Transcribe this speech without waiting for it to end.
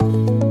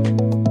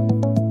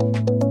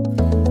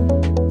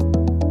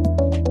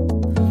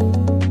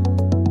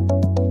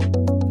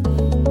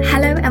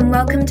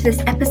welcome to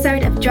this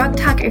episode of Drug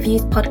Target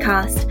Reviews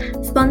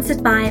podcast,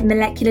 sponsored by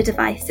Molecular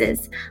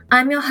Devices.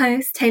 I'm your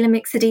host, Taylor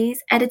Mixodes,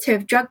 editor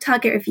of Drug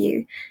Target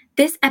Review.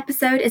 This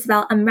episode is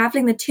about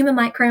unraveling the tumour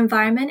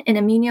microenvironment in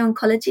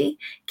immuno-oncology,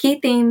 key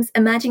themes,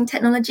 emerging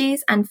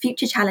technologies, and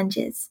future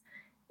challenges.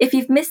 If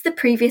you've missed the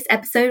previous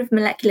episode of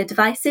Molecular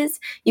Devices,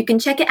 you can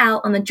check it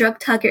out on the Drug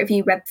Target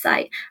Review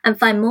website and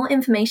find more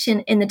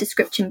information in the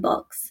description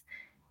box.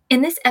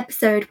 In this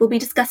episode, we'll be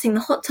discussing the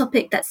hot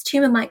topic that's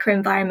tumour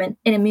microenvironment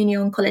in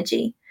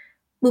immuno-oncology.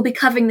 We'll be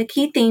covering the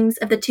key themes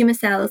of the tumour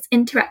cells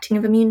interacting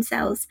with immune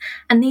cells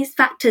and these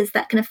factors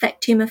that can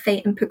affect tumour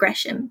fate and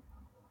progression.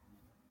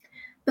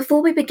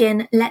 Before we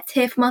begin, let's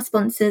hear from our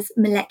sponsors,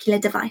 Molecular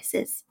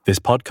Devices. This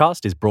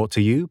podcast is brought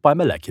to you by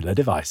Molecular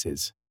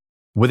Devices.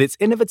 With its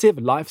innovative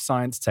life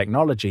science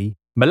technology,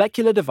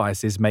 Molecular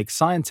Devices makes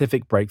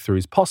scientific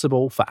breakthroughs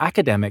possible for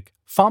academic,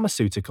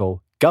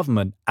 pharmaceutical,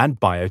 government, and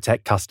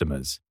biotech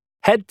customers.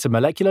 Head to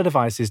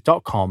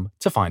moleculardevices.com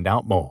to find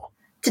out more.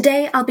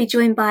 Today, I'll be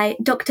joined by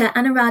Dr.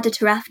 Anuradha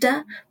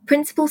Tarafda,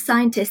 Principal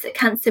Scientist at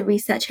Cancer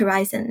Research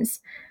Horizons,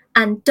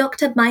 and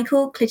Dr.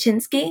 Michael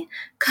Klichinsky,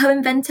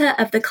 co-inventor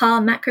of the CAR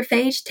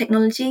macrophage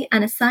technology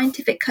and a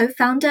scientific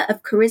co-founder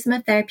of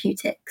Charisma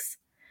Therapeutics.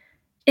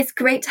 It's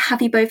great to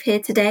have you both here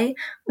today.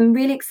 I'm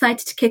really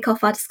excited to kick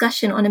off our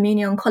discussion on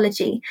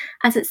immuno-oncology,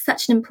 as it's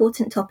such an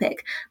important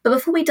topic. But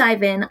before we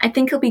dive in, I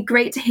think it'll be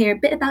great to hear a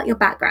bit about your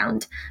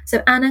background.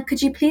 So Anna,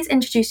 could you please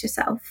introduce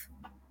yourself?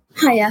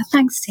 Hiya,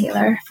 thanks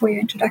Taylor for your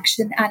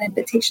introduction and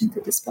invitation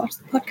to this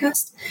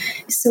podcast.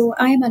 So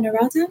I am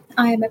Anuradha.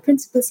 I am a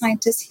principal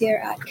scientist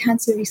here at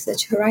Cancer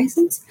Research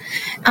Horizons,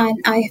 and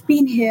I have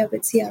been here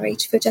with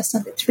CRH for just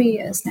under 3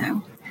 years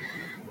now.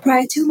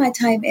 Prior to my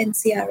time in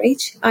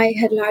CRH, I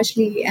had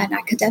largely an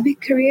academic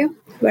career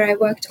where I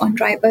worked on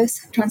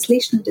diverse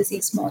translational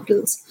disease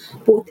models,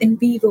 both in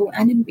vivo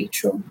and in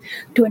vitro,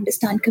 to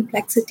understand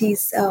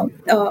complexities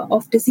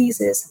of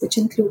diseases, which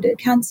included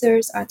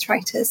cancers,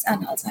 arthritis,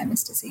 and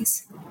Alzheimer's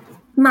disease.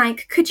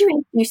 Mike, could you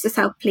introduce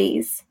yourself,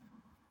 please?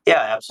 Yeah,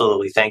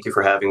 absolutely. Thank you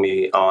for having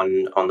me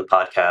on the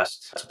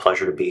podcast. It's a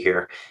pleasure to be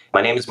here.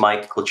 My name is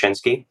Mike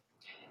Klichinsky.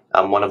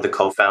 I'm one of the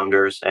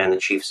co-founders and the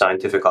chief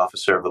scientific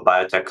officer of a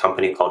biotech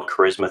company called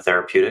Charisma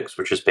Therapeutics,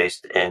 which is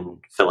based in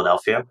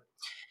Philadelphia.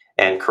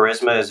 And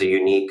Charisma is a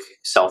unique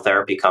cell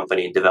therapy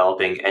company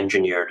developing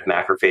engineered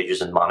macrophages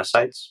and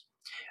monocytes.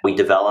 We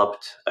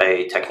developed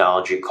a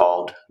technology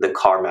called the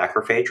CAR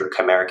macrophage, or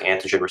chimeric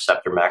antigen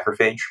receptor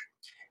macrophage,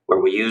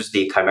 where we use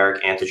the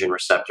chimeric antigen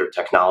receptor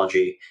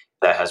technology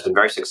that has been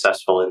very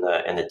successful in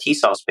the T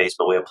cell space,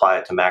 but we apply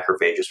it to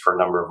macrophages for a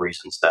number of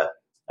reasons that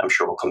I'm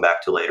sure we'll come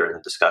back to later in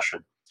the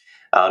discussion.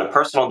 On a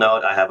personal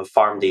note, I have a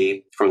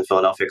PharmD from the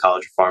Philadelphia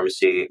College of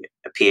Pharmacy,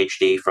 a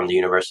PhD from the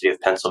University of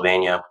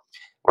Pennsylvania,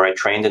 where I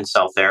trained in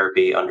cell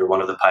therapy under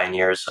one of the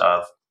pioneers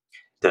of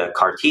the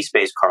CAR T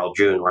space, Carl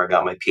June, where I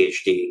got my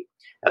PhD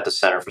at the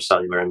Center for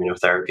Cellular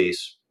Immunotherapies.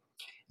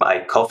 I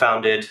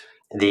co-founded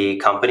the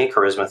company,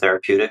 Charisma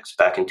Therapeutics,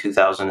 back in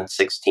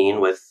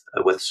 2016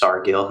 with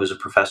Sar Gill, who's a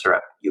professor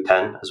at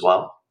UPenn as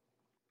well.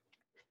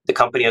 The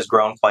company has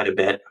grown quite a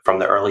bit from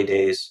the early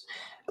days.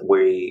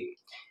 We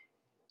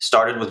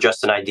started with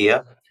just an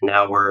idea.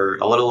 Now we're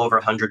a little over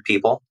 100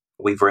 people.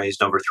 We've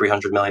raised over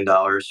 $300 million.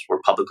 We're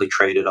publicly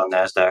traded on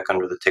NASDAQ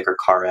under the ticker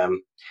CARM,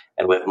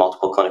 and we have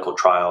multiple clinical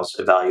trials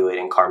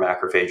evaluating CAR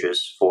macrophages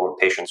for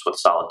patients with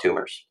solid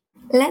tumors.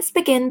 Let's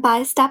begin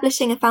by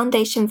establishing a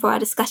foundation for our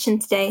discussion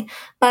today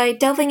by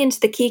delving into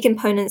the key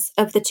components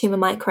of the tumour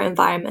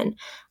microenvironment.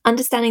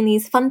 Understanding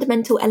these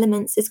fundamental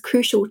elements is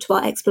crucial to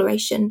our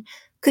exploration.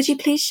 Could you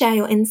please share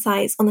your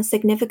insights on the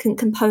significant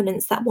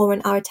components that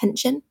warrant our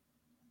attention?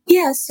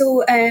 Yeah,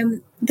 so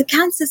the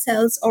cancer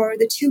cells or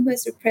the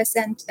tumors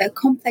represent a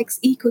complex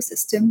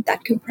ecosystem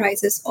that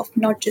comprises of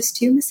not just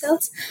tumor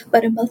cells,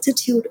 but a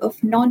multitude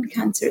of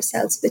non-cancer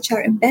cells which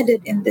are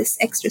embedded in this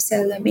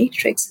extracellular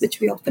matrix, which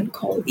we often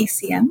call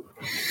ECM.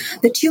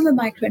 The tumour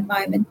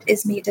microenvironment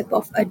is made up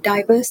of a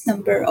diverse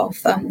number of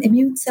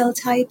immune cell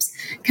types,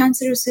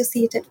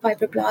 cancer-associated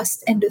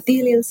fibroblasts,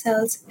 endothelial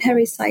cells,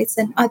 pericytes,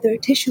 and other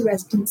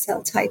tissue-resident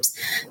cell types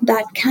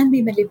that can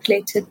be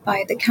manipulated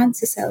by the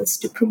cancer cells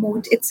to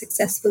promote its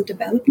successful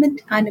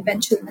development and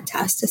eventual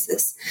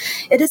metastasis.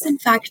 It is, in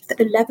fact,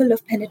 the level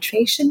of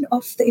penetration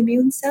of the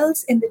immune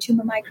cells in the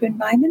tumour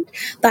microenvironment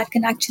that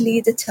can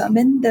actually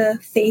determine the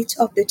fate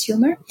of the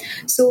tumour.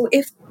 So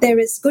if there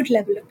is good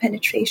level of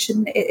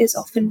penetration,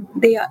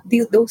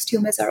 those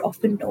tumors are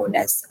often known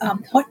as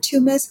hot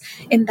tumors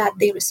in that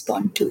they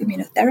respond to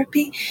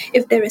immunotherapy.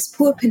 If there is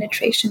poor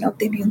penetration of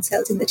the immune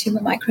cells in the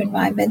tumour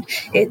microenvironment,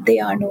 they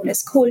are known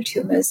as cold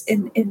tumors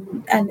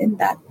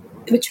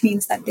which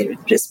means that they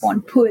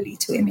respond poorly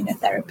to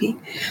immunotherapy.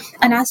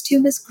 And as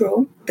tumors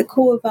grow, the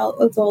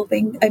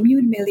co-evolving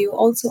immune milieu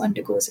also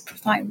undergoes a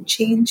profound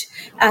change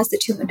as the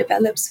tumor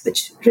develops,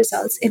 which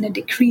results in a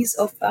decrease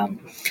of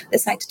the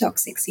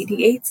cytotoxic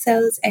CD8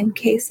 cells,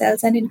 NK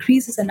cells, and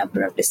increases a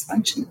number of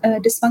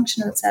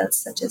dysfunctional cells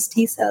such as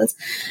T cells,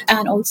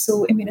 and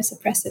also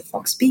immunosuppressive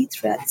FOXP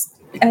threats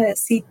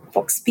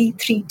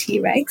FOXP3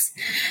 Tregs.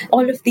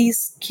 All of these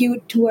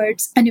skewed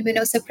towards an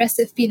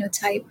immunosuppressive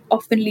phenotype,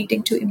 often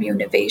leading to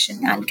immune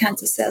evasion and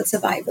cancer cell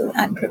survival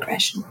and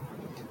progression.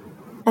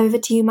 Over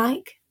to you,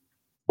 Mike.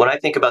 When I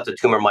think about the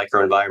tumor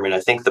microenvironment, I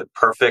think the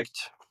perfect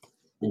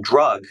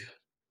drug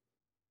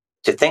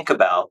to think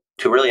about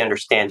to really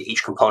understand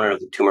each component of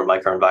the tumor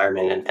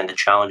microenvironment and the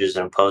challenges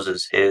it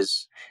imposes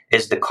is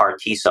the CAR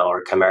T cell,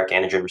 or chimeric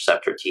antigen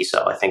receptor T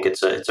cell. I think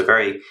it's a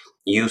very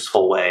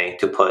useful way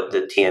to put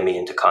the TME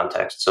into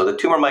context. So the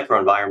tumor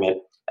microenvironment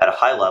at a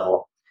high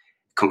level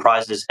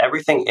comprises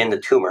everything in the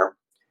tumor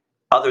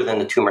other than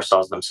the tumor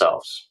cells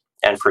themselves.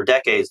 And for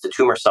decades, the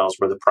tumor cells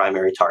were the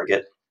primary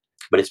target.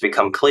 But it's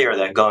become clear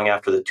that going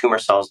after the tumor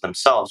cells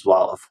themselves,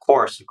 while of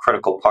course a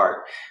critical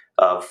part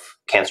of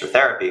cancer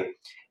therapy,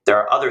 there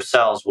are other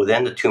cells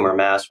within the tumor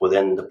mass,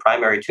 within the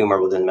primary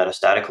tumor, within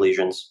metastatic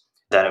lesions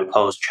that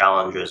impose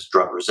challenges,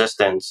 drug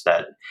resistance,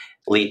 that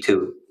lead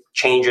to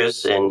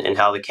changes in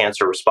how the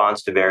cancer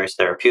responds to various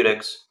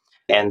therapeutics.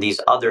 And these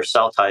other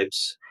cell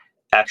types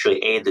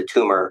actually aid the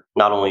tumor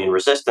not only in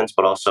resistance,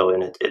 but also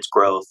in its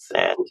growth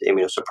and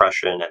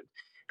immunosuppression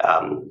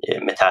and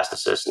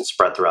metastasis and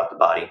spread throughout the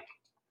body.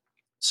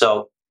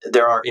 So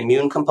there are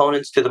immune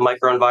components to the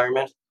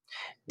microenvironment.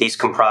 These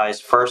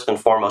comprise first and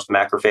foremost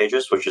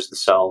macrophages, which is the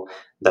cell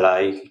that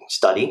I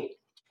study.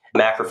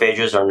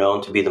 Macrophages are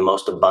known to be the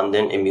most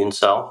abundant immune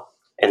cell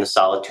in the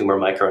solid tumor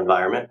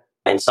microenvironment.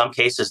 In some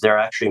cases, there are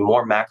actually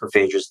more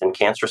macrophages than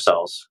cancer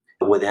cells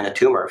within a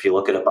tumor. If you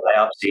look at a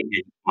biopsy and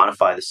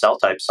quantify the cell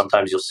type,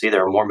 sometimes you'll see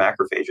there are more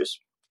macrophages.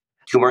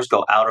 Tumors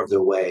go out of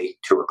their way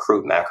to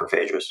recruit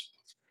macrophages.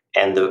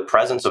 And the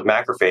presence of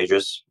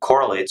macrophages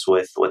correlates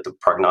with the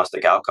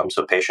prognostic outcome.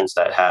 So patients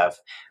that have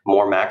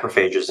more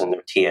macrophages in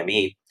their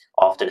TME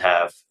often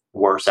have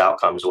worse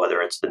outcomes,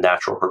 whether it's the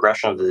natural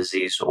progression of the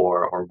disease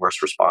or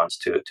worse response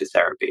to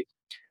therapy.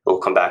 We'll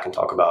come back and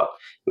talk about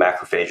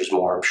macrophages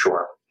more, I'm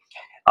sure.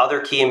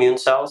 Other key immune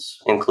cells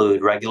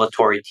include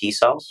regulatory T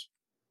cells.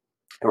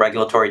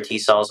 Regulatory T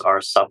cells are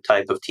a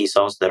subtype of T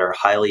cells that are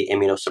highly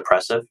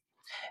immunosuppressive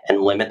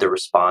and limit the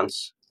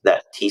response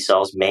that T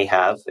cells may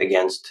have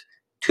against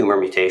tumor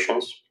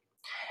mutations.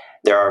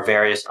 There are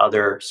various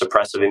other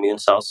suppressive immune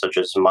cells, such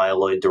as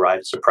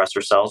myeloid-derived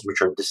suppressor cells,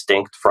 which are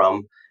distinct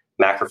from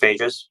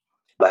macrophages,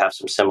 but have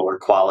some similar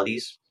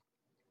qualities.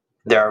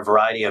 There are a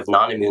variety of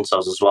non-immune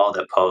cells as well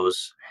that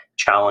pose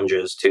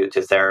challenges to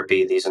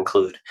therapy. These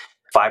include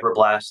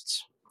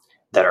fibroblasts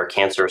that are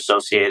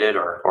cancer-associated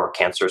or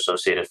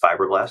cancer-associated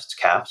fibroblasts,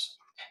 CAFs,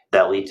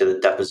 that lead to the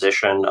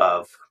deposition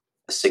of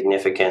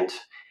significant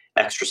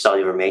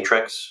extracellular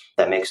matrix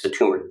that makes the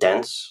tumor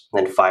dense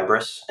and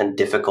fibrous and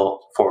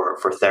difficult for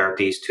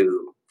therapies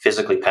to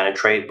physically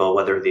penetrate, but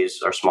whether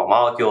these are small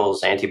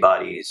molecules,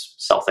 antibodies,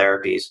 cell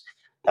therapies,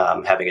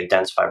 having a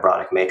dense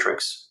fibrotic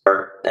matrix,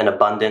 or an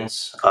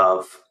abundance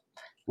of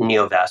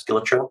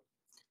neovasculature,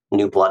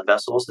 new blood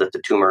vessels that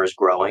the tumor is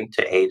growing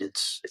to aid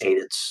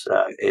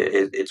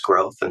its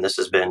growth, and this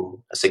has been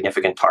a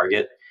significant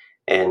target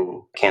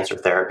in cancer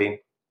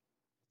therapy.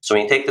 So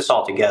when you take this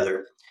all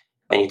together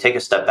and you take a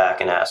step back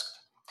and ask,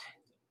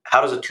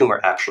 how does a tumor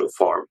actually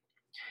form?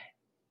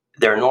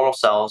 There are normal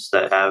cells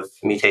that have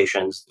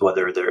mutations,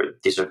 whether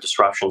these are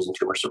disruptions in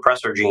tumor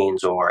suppressor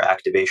genes or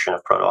activation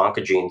of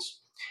proto-oncogenes,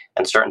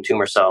 and certain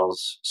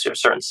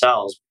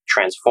cells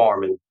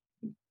transform and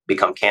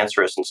become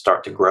cancerous and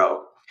start to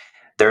grow.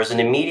 There is an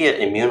immediate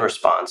immune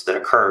response that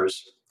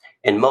occurs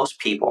in most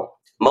people.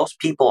 Most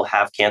people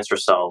have cancer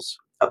cells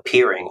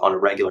appearing on a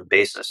regular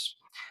basis,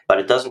 but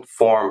it doesn't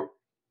form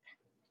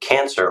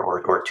cancer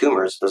or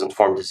tumors, doesn't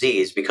form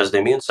disease, because the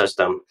immune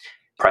system,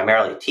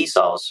 primarily T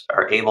cells,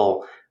 are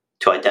able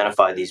to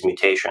identify these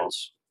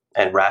mutations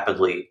and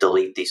rapidly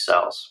delete these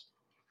cells.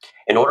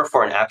 In order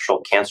for an actual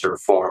cancer to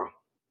form,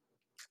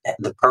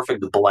 the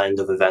perfect blend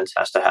of events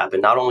has to happen.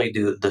 Not only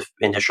do the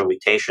initial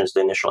mutations,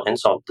 the initial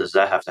insult, does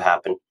that have to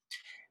happen,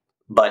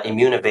 but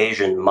immune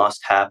evasion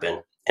must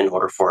happen in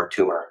order for a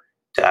tumor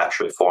to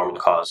actually form and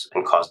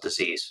cause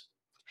disease.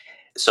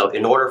 So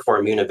in order for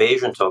immune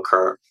evasion to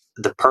occur,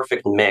 the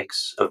perfect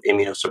mix of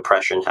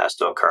immunosuppression has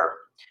to occur.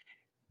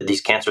 These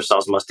cancer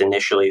cells must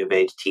initially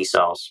evade T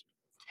cells.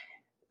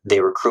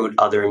 They recruit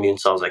other immune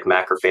cells like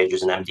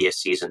macrophages and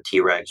MDSCs and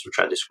Tregs, which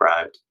I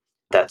described,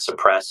 that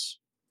suppress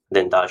the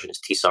endogenous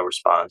T cell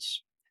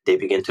response. They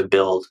begin to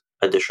build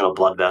additional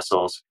blood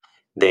vessels.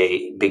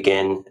 They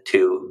begin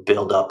to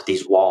build up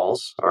these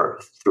walls, or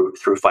through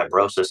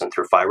fibrosis and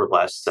through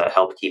fibroblasts, that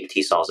help keep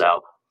T cells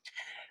out.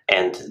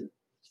 And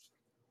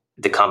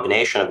the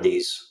combination of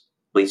these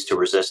leads to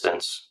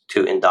resistance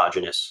to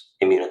endogenous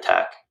immune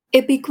attack.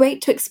 It'd be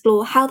great to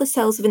explore how the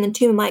cells within the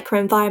tumour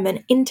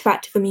microenvironment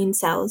interact with immune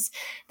cells.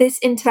 This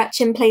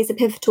interaction plays a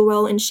pivotal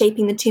role in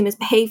shaping the tumour's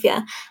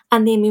behaviour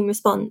and the immune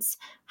response.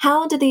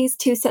 How do these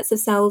two sets of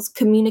cells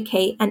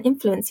communicate and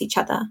influence each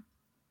other?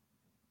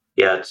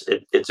 Yeah,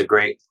 it's a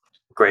great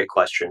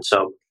question.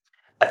 So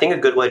I think a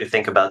good way to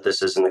think about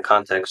this is in the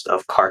context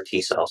of CAR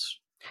T cells,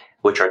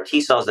 which are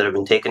T cells that have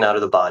been taken out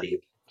of the body,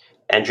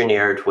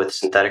 engineered with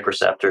synthetic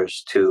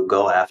receptors to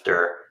go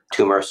after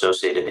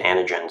tumor-associated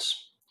antigens,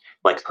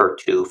 like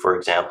HER2, for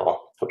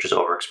example, which is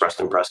overexpressed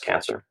in breast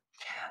cancer.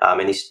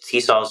 And these T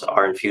cells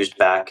are infused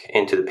back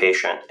into the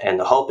patient. And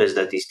the hope is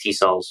that these T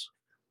cells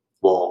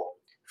will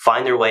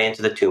find their way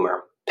into the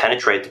tumor,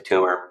 penetrate the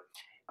tumor,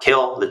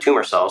 kill the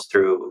tumor cells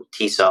through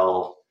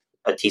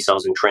a T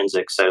cell's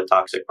intrinsic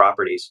cytotoxic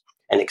properties,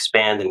 and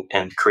expand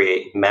and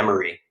create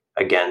memory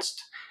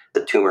against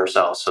the tumor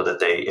cells so that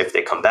if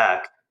they come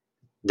back,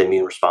 the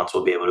immune response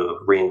will be able to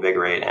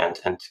reinvigorate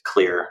and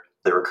clear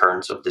the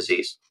recurrence of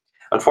disease.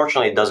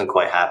 Unfortunately, it doesn't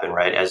quite happen,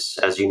 right?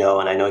 As you know,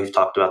 and I know you've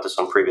talked about this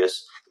on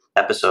previous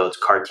episodes,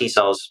 CAR T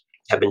cells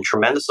have been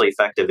tremendously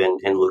effective in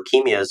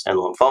leukemias and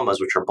lymphomas,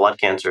 which are blood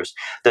cancers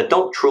that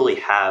don't truly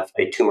have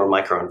a tumor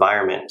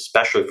microenvironment,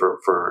 especially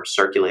for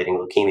circulating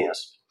leukemias.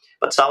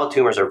 But solid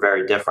tumors are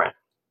very different.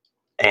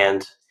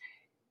 And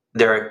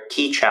there are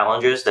key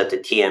challenges that the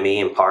TME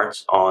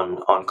imparts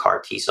on CAR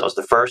T cells.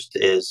 The first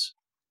is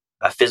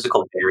a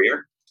physical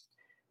barrier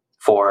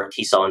for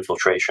T cell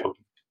infiltration.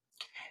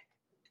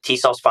 T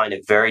cells find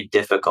it very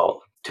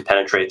difficult to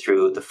penetrate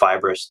through the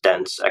fibrous,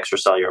 dense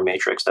extracellular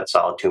matrix that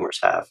solid tumors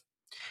have.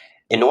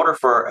 In order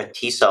for a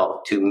T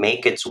cell to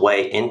make its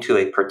way into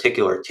a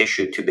particular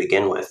tissue to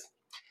begin with,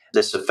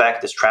 this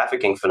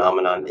trafficking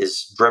phenomenon,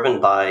 is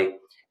driven by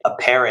a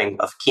pairing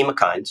of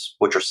chemokines,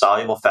 which are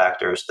soluble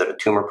factors that a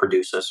tumor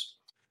produces.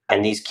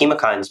 And these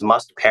chemokines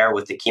must pair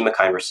with the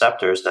chemokine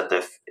receptors that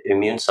the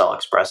immune cell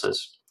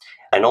expresses.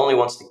 And only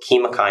once the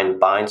chemokine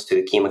binds to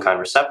the chemokine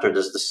receptor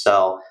does the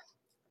cell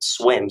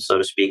swim, so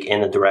to speak,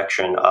 in the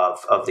direction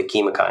of the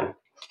chemokine.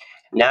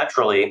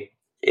 Naturally,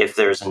 if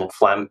there's an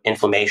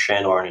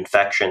inflammation or an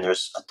infection,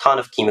 there's a ton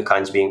of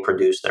chemokines being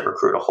produced that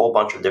recruit a whole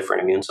bunch of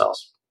different immune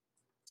cells.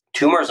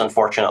 Tumors,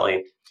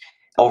 unfortunately,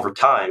 over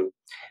time,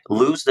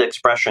 lose the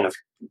expression of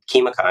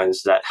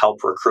chemokines that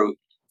help recruit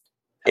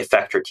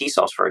effector T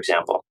cells, for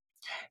example.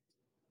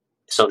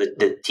 So that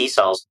the T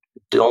cells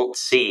don't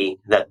see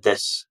that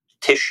this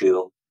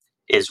tissue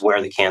is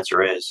where the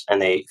cancer is,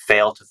 and they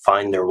fail to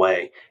find their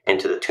way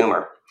into the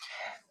tumor.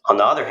 On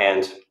the other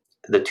hand,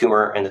 the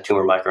tumor and the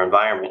tumor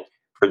microenvironment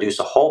produce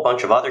a whole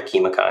bunch of other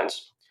chemokines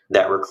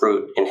that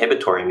recruit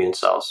inhibitory immune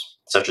cells,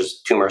 such as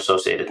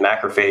tumor-associated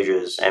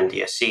macrophages,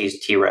 MDSCs,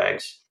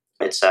 Tregs,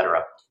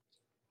 etc.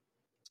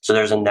 So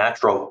there's a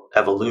natural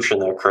evolution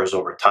that occurs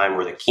over time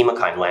where the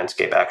chemokine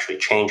landscape actually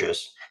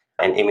changes,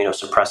 and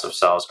immunosuppressive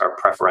cells are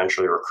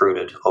preferentially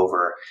recruited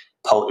over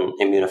potent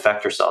immune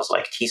effector cells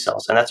like T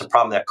cells. And that's a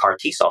problem that CAR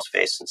T cells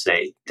face, since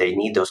they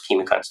need those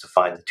chemokines to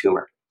find the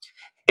tumor.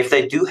 If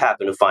they do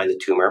happen to find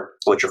the tumor,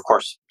 which of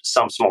course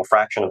some small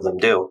fraction of them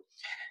do,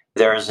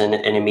 there's an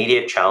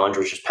immediate challenge,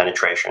 which is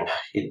penetration.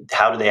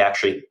 How do they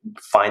actually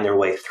find their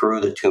way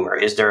through the tumor?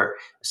 Is there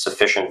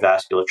sufficient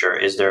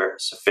vasculature? Is there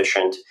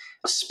sufficient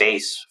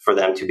space for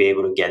them to be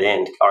able to get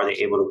in? Are they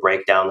able to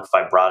break down the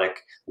fibrotic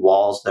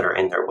walls that are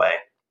in their way?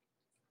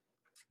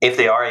 If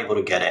they are able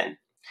to get in,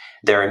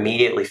 they're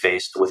immediately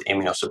faced with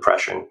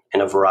immunosuppression in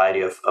a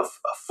variety of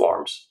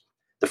forms.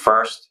 The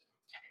first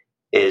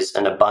is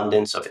an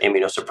abundance of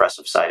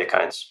immunosuppressive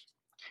cytokines.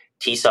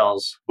 T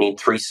cells need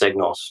 3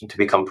 signals to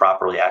become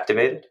properly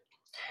activated.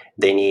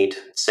 They need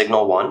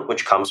signal 1,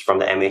 which comes from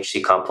the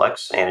MHC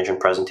complex antigen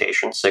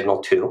presentation,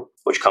 signal 2,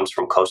 which comes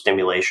from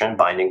co-stimulation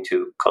binding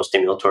to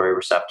co-stimulatory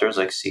receptors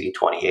like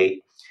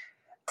CD28,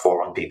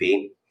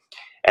 4-1BB.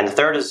 And the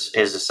third is a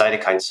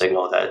cytokine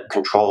signal that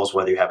controls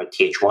whether you have a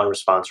Th1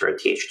 response or a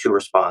Th2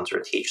 response or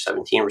a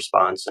Th17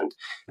 response and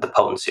the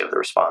potency of the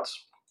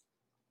response.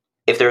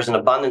 If there's an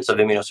abundance of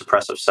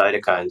immunosuppressive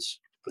cytokines,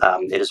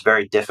 it is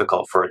very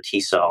difficult for a T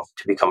cell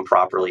to become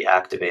properly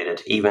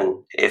activated,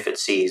 even if it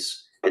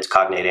sees its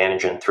cognate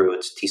antigen through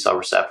its T cell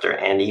receptor,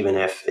 and even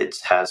if it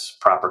has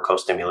proper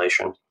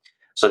co-stimulation.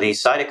 So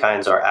these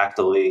cytokines are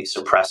actively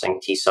suppressing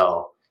T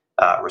cell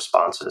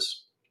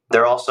responses.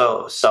 There are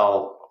also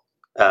cell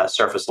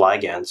surface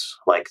ligands,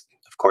 like,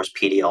 of course,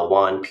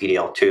 PDL1,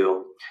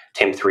 PDL2,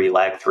 TIM3,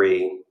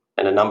 LAG3,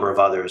 and a number of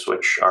others,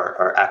 which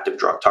are active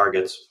drug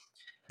targets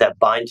that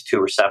bind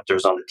to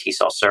receptors on the T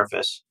cell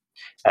surface.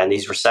 And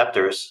these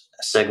receptors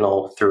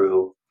signal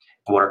through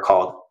what are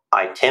called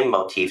ITIM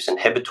motifs,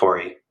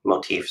 inhibitory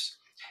motifs,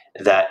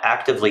 that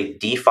actively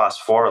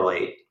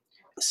dephosphorylate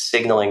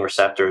signaling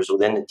receptors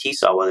within the T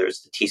cell, whether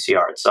it's the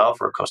TCR itself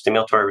or a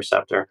co-stimulatory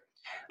receptor,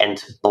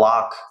 and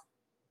block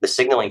the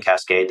signaling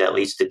cascade that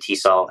leads to T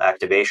cell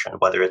activation,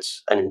 whether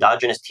it's an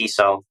endogenous T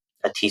cell,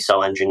 a T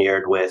cell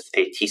engineered with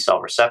a T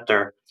cell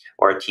receptor,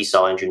 or a T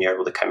cell engineered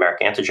with a chimeric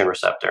antigen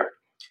receptor.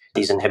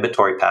 These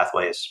inhibitory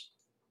pathways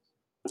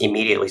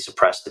immediately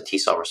suppress the T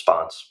cell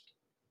response.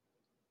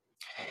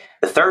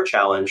 The third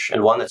challenge,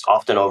 and one that's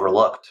often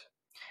overlooked,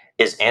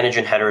 is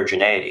antigen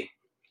heterogeneity.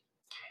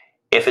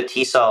 If a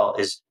T cell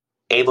is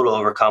able to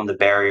overcome the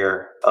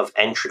barrier of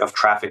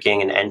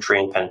trafficking and entry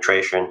and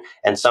penetration,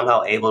 and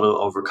somehow able to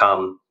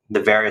overcome the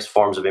various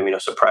forms of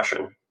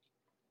immunosuppression,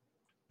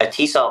 a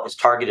T cell is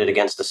targeted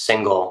against a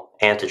single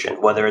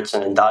antigen, whether it's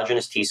an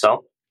endogenous T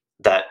cell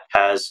that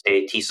has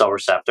a T cell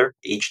receptor.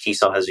 Each T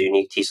cell has a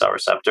unique T cell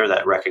receptor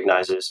that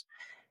recognizes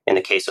In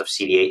the case of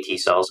CD8 T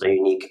cells, a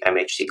unique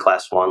MHC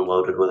class 1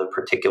 loaded with a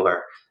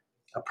particular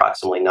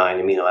approximately 9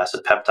 amino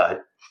acid peptide,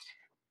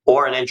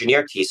 or an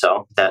engineered T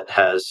cell that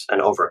has an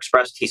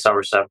overexpressed T cell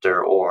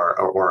receptor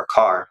or a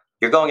CAR,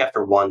 you're going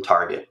after one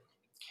target.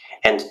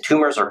 And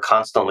tumors are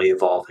constantly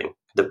evolving.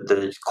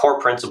 The core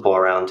principle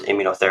around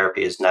immunotherapy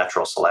is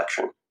natural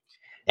selection.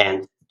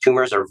 And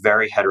tumors are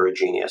very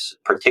heterogeneous,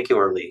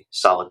 particularly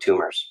solid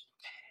tumors,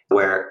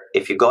 where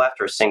if you go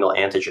after a single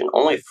antigen,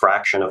 only a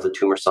fraction of the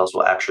tumor cells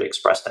will actually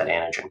express that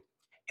antigen.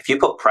 If you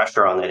put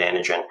pressure on that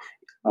antigen,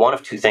 one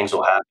of two things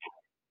will happen.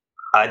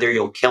 Either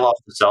you'll kill off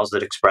the cells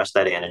that express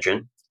that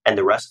antigen, and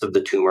the rest of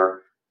the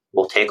tumor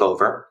will take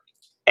over,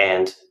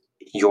 and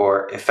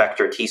your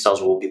effector T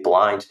cells will be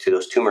blind to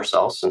those tumor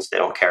cells since they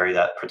don't carry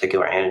that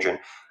particular antigen,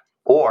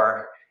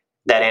 or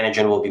that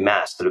antigen will be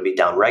masked. It'll be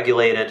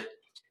downregulated,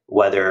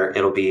 whether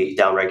it'll be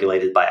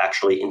downregulated by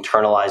actually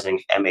internalizing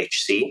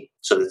MHC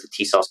so that the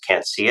T cells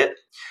can't see it,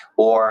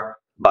 or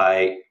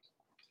by,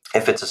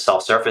 if it's a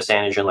cell surface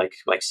antigen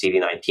like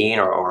CD19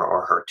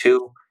 or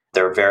HER2,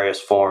 there are various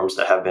forms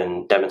that have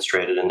been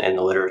demonstrated in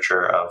the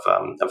literature of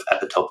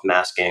epitope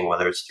masking,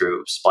 whether it's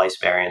through splice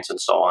variants and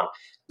so on.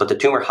 But the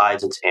tumor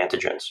hides its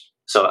antigens.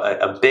 So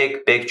a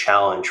big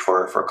challenge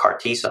for CAR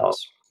T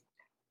cells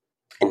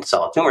in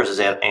solid tumors is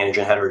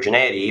antigen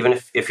heterogeneity. Even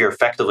if you're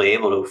effectively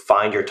able to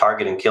find your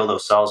target and kill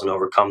those cells and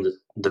overcome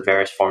the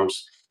various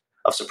forms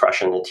of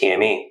suppression in the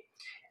TME,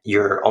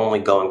 you're only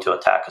going to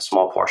attack a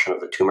small portion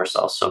of the tumor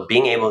cells. So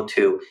being able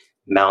to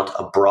mount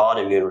a broad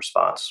immune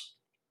response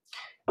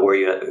where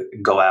you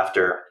go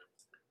after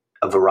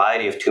a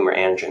variety of tumor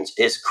antigens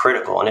is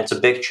critical. And it's a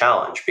big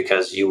challenge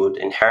because you would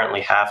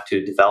inherently have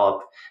to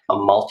develop a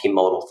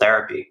multimodal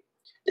therapy.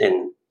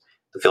 In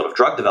the field of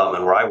drug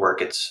development where I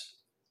work,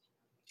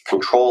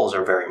 controls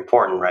are very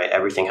important, right?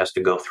 Everything has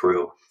to go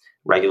through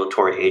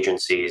regulatory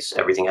agencies.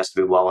 Everything has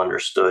to be well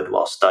understood,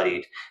 well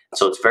studied.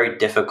 So it's very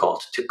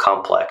difficult to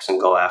complex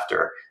and go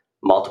after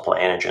multiple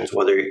antigens.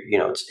 Whether,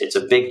 it's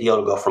a big deal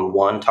to go from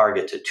one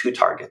target to two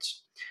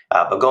targets,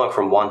 but going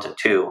from one to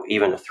two,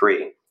 even to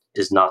three,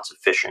 is not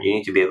sufficient. You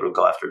need to be able to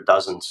go after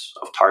dozens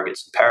of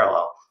targets in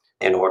parallel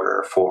in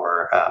order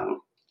for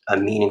a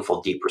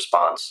meaningful deep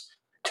response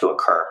to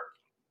occur.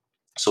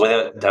 So the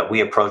way that we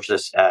approach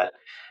this at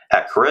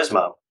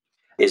Charisma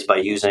is by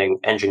using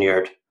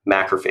engineered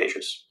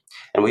macrophages.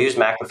 And we use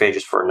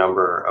macrophages for a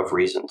number of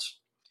reasons.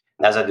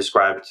 As I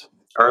described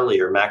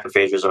earlier,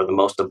 macrophages are the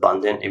most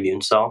abundant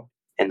immune cell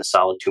in the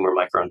solid tumor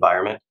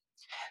microenvironment.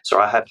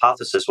 So our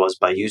hypothesis was,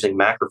 by using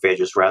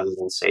macrophages rather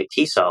than, say,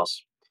 T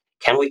cells,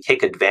 can we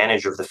take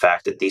advantage of the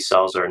fact that these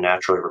cells are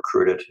naturally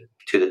recruited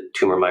to the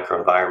tumor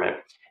microenvironment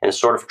in a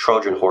sort of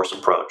Trojan horse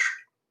approach?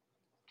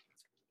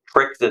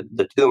 Trick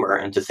the tumor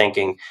into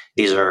thinking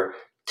these are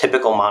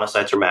typical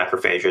monocytes or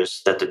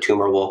macrophages that the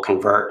tumor will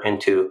convert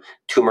into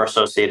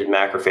tumor-associated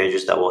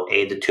macrophages that will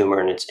aid the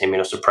tumor in its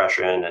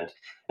immunosuppression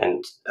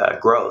and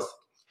growth.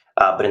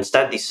 But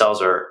instead, these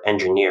cells are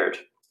engineered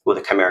with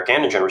a chimeric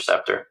antigen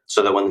receptor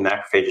so that when the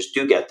macrophages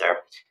do get there,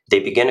 they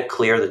begin to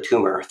clear the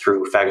tumor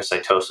through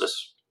phagocytosis.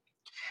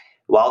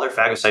 While they're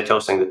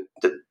phagocytosing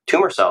the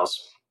tumor cells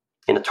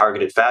in a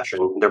targeted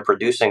fashion, they're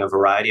producing a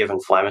variety of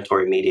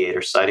inflammatory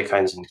mediators,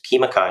 cytokines and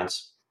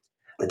chemokines,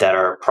 that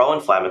are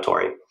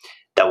pro-inflammatory,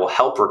 that will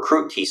help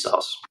recruit T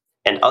cells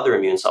and other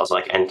immune cells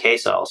like NK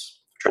cells,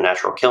 which are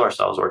natural killer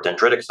cells, or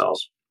dendritic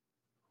cells,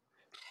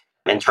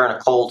 and turn a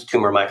cold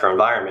tumor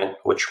microenvironment,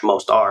 which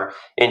most are,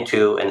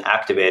 into an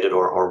activated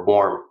or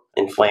warm,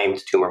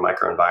 inflamed tumor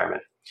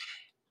microenvironment.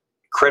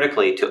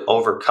 Critically, to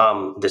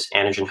overcome this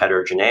antigen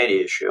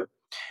heterogeneity issue,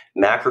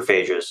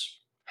 macrophages,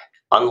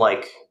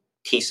 unlike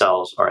T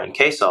cells or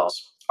NK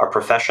cells, are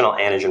professional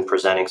antigen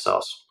presenting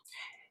cells,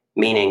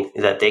 meaning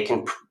that they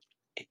can,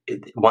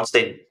 once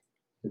they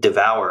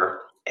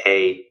devour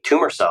a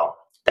tumor cell,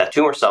 that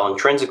tumor cell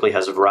intrinsically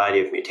has a variety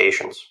of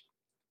mutations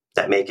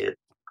that make it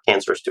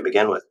cancerous to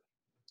begin with.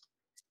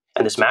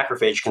 And this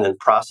macrophage can then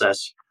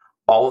process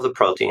all of the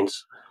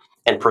proteins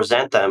and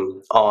present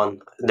them on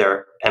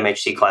their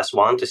MHC class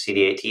 1 to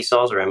CD8 T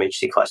cells or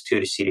MHC class 2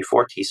 to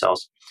CD4 T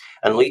cells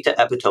and lead to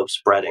epitope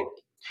spreading,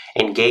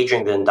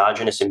 engaging the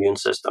endogenous immune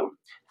system,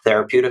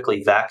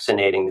 therapeutically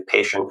vaccinating the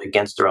patient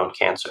against their own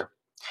cancer,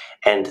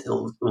 and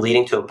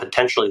leading to a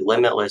potentially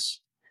limitless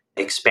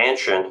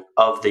expansion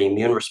of the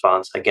immune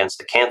response against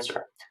the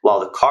cancer. While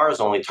the CAR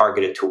is only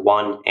targeted to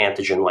one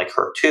antigen like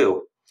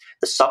HER2,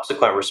 the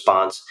subsequent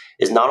response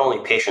is not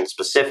only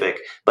patient-specific,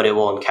 but it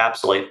will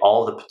encapsulate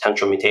all the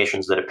potential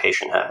mutations that a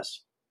patient has.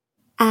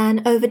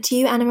 And over to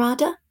you,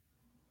 Anuradha.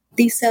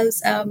 These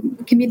cells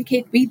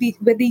communicate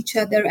with each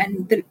other,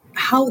 and the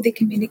how they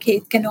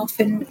communicate can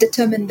often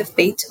determine the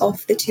fate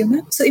of the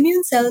tumor. So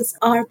immune cells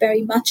are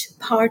very much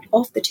part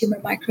of the tumor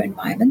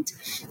microenvironment,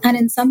 and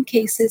in some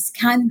cases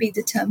can be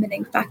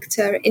determining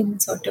factor in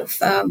sort of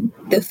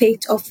the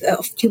fate of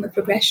tumor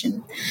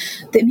progression.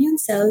 The immune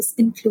cells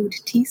include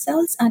T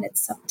cells and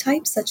its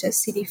subtypes such as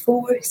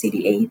CD4,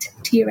 CD8,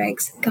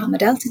 Tregs, gamma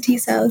delta T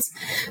cells,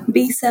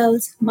 B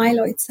cells,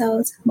 myeloid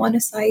cells,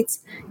 monocytes,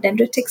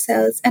 dendritic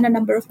cells, and a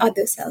number of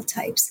other cell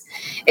types.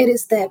 It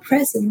is their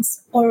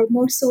presence, or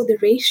more so the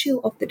ratio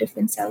of the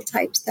different cell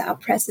types that are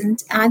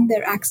present and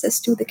their access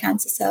to the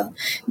cancer cell,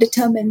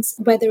 determines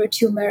whether a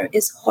tumor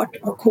is hot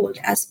or cold,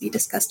 as we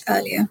discussed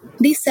earlier.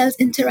 These cells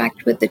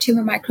interact with the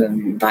tumor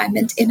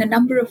microenvironment in a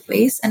number of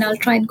ways, and I'll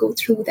try and go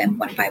through them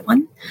one by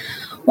one.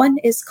 One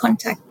is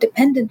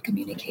contact-dependent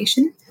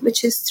communication,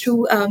 which is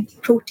through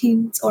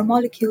proteins or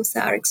molecules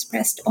that are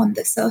expressed on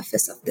the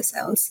surface of the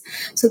cells.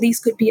 So these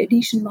could be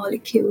adhesion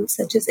molecules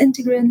such as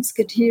integrins,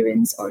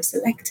 cadherins, or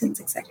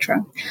selectins,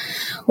 etc.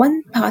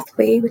 One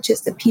pathway, which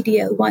is the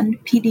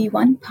PDL1,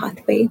 PD1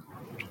 pathway,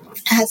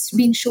 has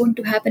been shown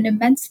to have an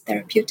immense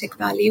therapeutic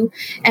value,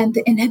 and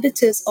the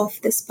inhibitors of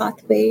this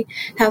pathway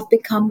have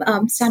become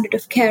standard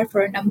of care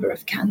for a number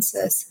of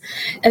cancers.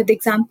 The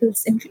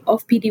examples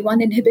of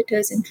PD1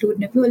 inhibitors include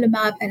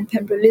nivolumab and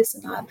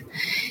pembrolizumab.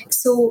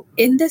 So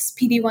in this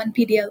PD1,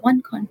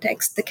 PDL1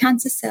 context, the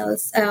cancer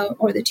cells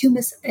or the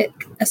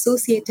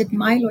tumor-associated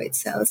myeloid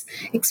cells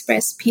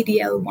express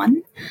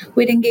PDL1,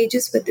 which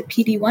engages with the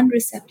PD1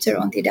 receptor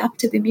on the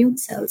adaptive immune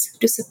cells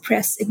to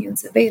suppress immune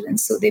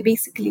surveillance. So they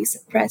basically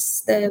suppress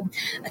the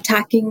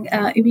attacking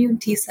immune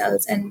T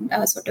cells and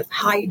sort of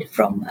hide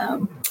from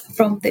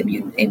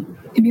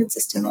the immune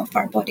system of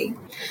our body.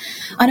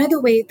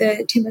 Another way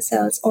the tumor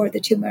cells or the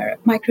tumor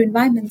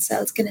microenvironment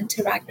cells can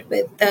interact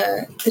with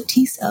the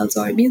T cells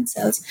or immune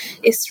cells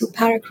is through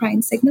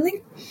paracrine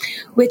signaling,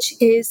 which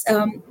is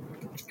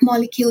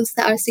molecules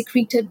that are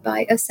secreted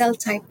by a cell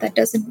type that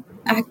doesn't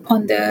act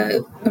on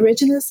the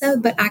original cell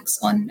but acts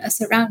on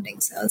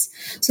surrounding cells.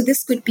 So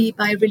this could be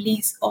by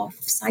release of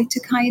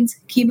cytokines,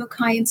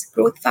 chemokines,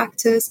 growth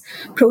factors,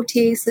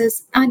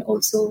 proteases, and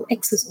also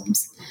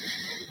exosomes.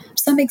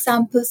 Some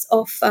examples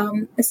of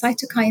the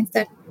cytokines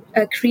that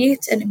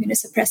create an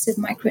immunosuppressive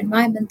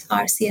microenvironment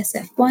are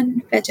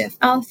CSF1, VEGF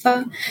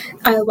alpha,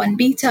 IL-1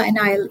 beta, and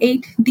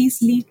IL-8.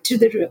 These lead to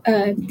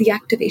the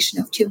activation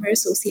of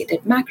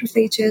tumor-associated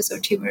macrophages or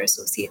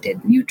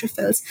tumor-associated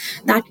neutrophils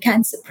that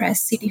can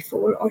suppress CD4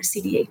 or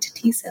CD8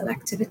 T cell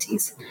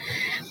activities.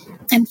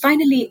 And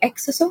finally,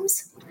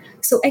 exosomes.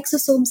 So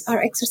exosomes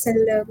are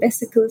extracellular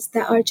vesicles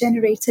that are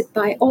generated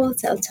by all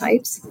cell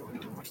types,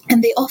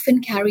 and they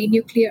often carry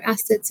nucleic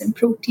acids and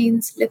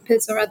proteins,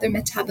 lipids, or other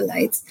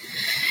metabolites.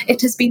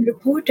 It has been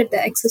reported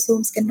that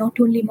exosomes can not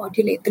only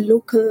modulate the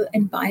local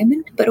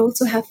environment, but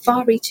also have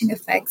far-reaching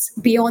effects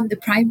beyond the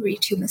primary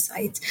tumor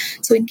site.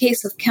 So in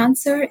case of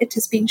cancer, it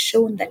has been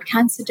shown that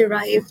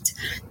cancer-derived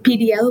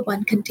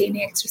PDL1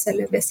 containing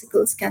extracellular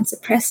vesicles can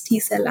suppress T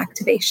cell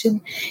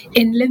activation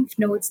in lymph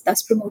nodes,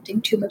 thus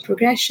promoting tumor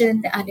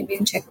progression and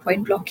immune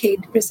checkpoint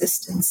blockade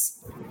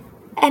resistance.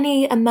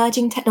 Any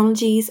emerging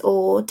technologies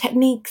or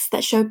techniques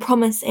that show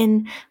promise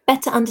in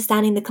better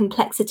understanding the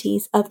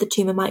complexities of the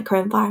tumor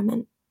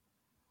microenvironment?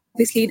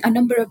 Obviously, a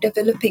number of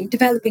developing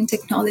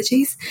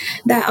technologies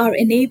that are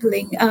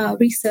enabling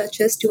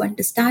researchers to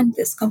understand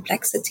this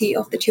complexity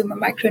of the tumor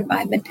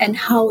microenvironment and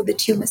how the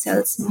tumor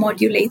cells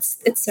modulates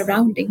its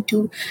surrounding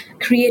to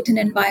create an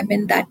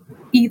environment that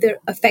either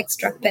affects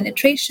drug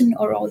penetration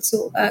or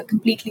also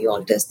completely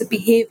alters the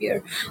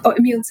behavior or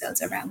immune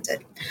cells around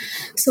it.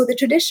 So the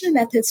traditional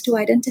methods to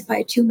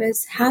identify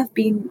tumors have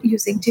been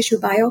using tissue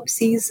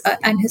biopsies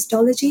and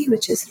histology,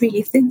 which is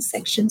really thin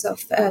sections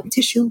of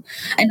tissue,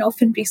 and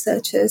often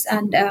researchers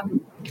and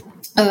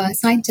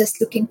scientists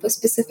looking for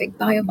specific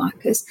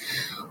biomarkers.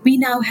 We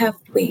now have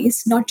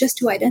ways not just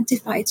to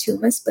identify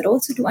tumors, but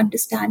also to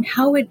understand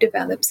how it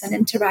develops and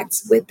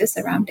interacts with the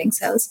surrounding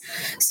cells.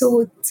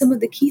 So some of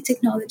the key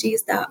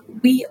technologies that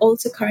we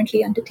also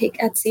currently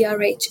undertake at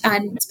CRH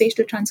and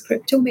spatial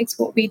transcriptomics,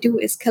 what we do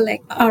is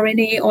collect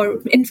RNA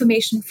or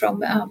information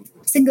from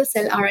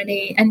single-cell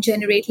RNA and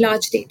generate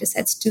large data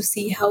sets to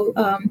see how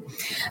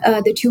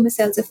the tumor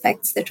cells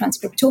affects the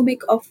transcriptomic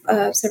of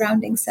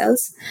surrounding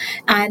cells,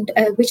 and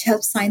which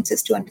helps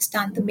scientists to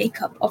understand the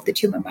makeup of the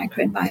tumor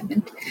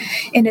microenvironment.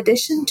 In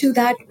addition to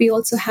that, we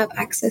also have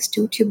access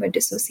to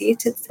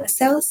tumor-dissociated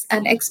cells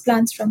and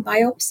explants from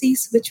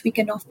biopsies, which we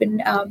can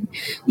often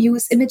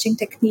use imaging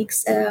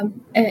techniques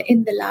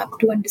in the lab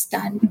to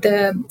understand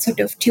the sort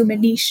of tumor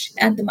niche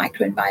and the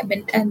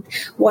microenvironment and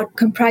what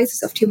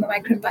comprises of tumor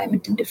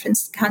microenvironment in different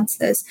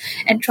cancers,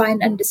 and try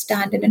and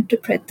understand and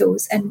interpret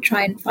those and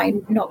try and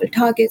find novel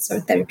targets or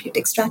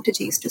therapeutic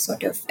strategies to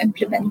sort of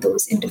implement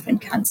those in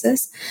different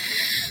cancers.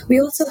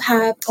 We also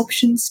have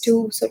options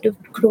to sort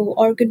of grow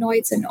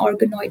organoids and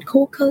organoid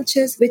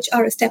co-cultures, which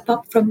are a step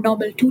up from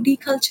normal 2D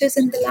cultures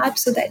in the lab,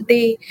 so that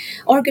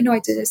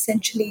organoids are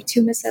essentially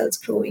tumor cells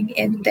growing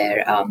in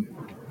their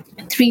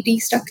 3D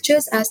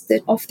structures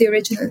of the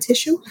original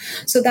tissue.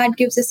 So that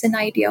gives us an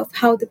idea of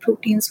how the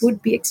proteins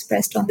would be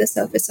expressed on the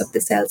surface of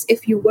the cells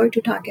if you were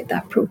to target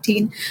that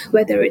protein,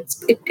 whether it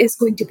is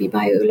going to be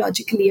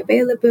biologically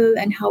available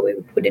and how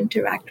it would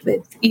interact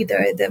with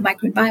either the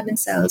microenvironment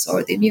cells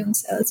or the immune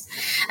cells.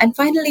 And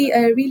finally,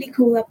 a really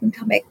cool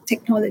up-and-coming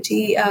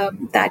technology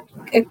that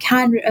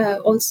can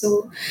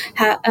also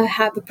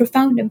have a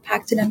profound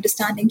impact in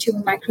understanding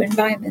tumor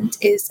microenvironment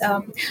is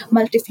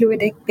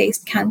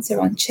multifluidic-based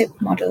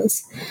cancer-on-chip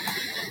models.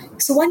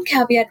 So one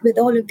caveat with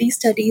all of these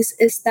studies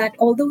is that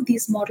although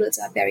these models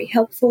are very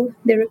helpful,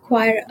 they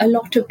require a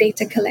lot of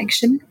data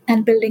collection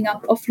and building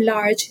up of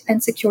large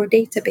and secure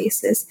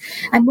databases.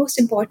 And most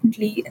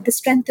importantly, the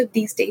strength of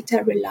these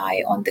data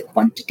rely on the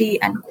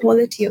quantity and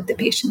quality of the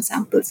patient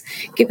samples,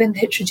 given the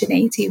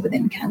heterogeneity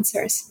within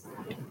cancers.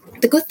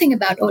 The good thing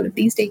about all of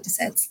these data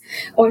sets,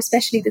 or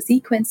especially the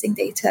sequencing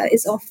data,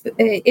 is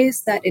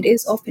that it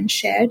is often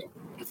shared,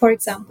 for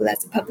example,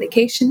 as a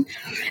publication,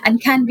 and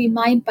can be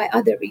mined by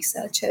other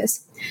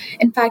researchers.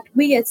 In fact,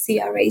 we at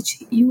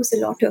CRH use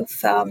a lot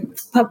of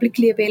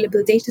publicly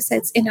available data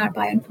sets in our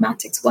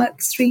bioinformatics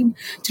work stream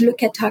to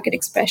look at target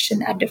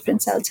expression at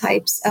different cell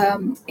types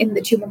in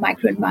the tumor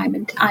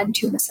microenvironment and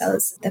tumor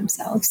cells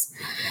themselves.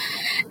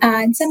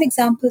 And some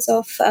examples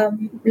of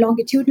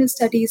longitudinal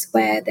studies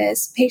where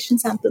there's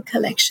patient sample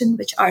collection,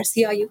 which are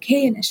CRUK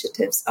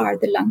initiatives, are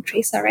the Lung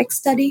TraceRx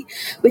study,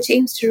 which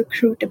aims to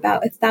recruit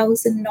about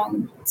 1,000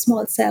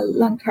 non-small cell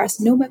lung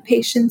carcinoma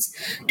patients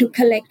to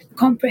collect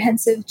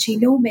comprehensive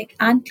genomic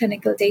and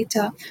clinical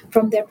data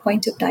from their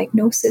point of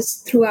diagnosis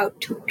throughout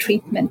to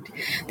treatment.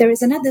 There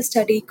is another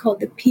study called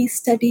the PEACE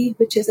study,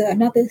 which is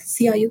another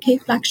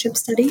CRUK flagship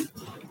study,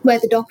 where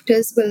the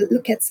doctors will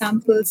look at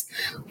samples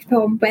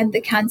from when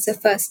the cancer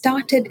first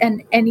started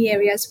and any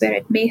areas where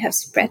it may have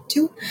spread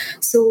to.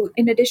 So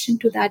in addition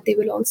to that, they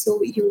will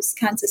also use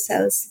cancer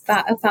cells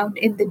found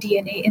in the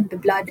DNA in the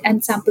blood,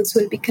 and samples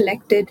will be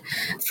collected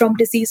from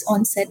disease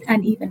onset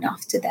and even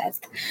after death.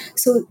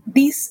 So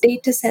these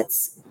data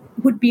sets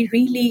would be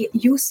really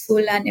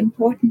useful and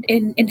important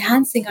in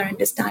enhancing our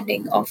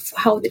understanding of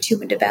how the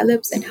tumor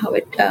develops and how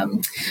it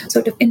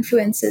sort of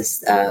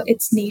influences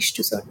its niche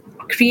to sort of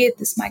create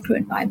this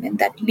microenvironment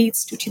that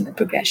leads to tumor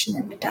progression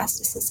and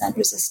metastasis and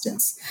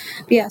resistance.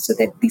 But yeah, so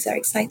that these are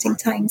exciting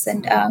times,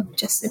 and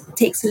just it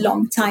takes a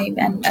long time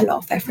and a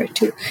lot of effort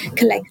to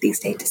collect these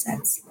data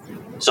sets.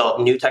 So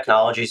new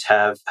technologies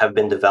have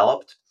been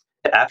developed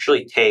to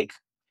actually take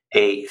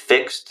a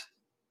fixed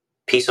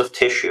piece of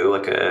tissue,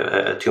 like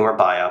a tumor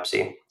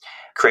biopsy,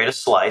 create a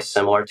slice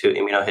similar to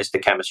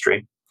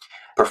immunohistochemistry,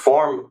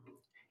 perform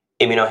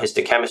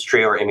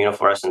immunohistochemistry or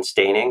immunofluorescence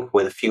staining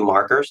with a few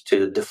markers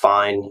to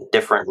define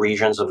different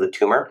regions of the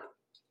tumor,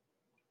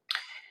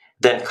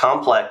 then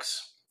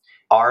complex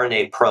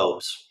RNA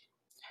probes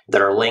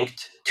that are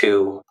linked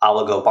to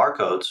oligo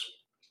barcodes,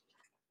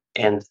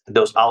 and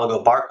those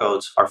oligo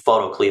barcodes are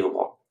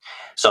photocleavable.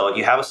 So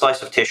you have a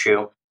slice of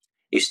tissue,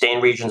 you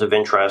stain regions of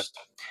interest,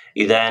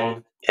 you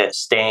then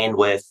stain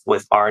with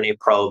RNA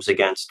probes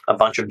against a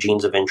bunch of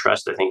genes of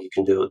interest. I think you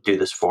can do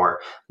this for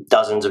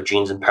dozens of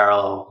genes in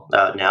parallel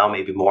now,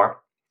 maybe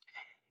more.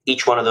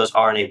 Each one of those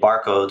RNA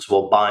barcodes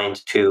will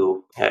bind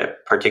to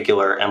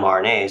particular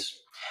mRNAs.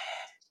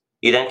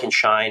 You then can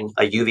shine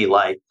a UV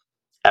light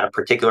at a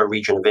particular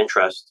region of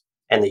interest,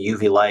 and the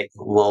UV light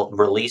will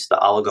release the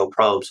oligo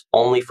probes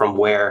only from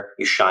where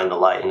you shine the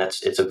light. And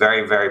it's a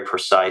very, very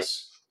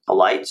precise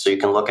light, so you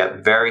can look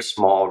at very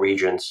small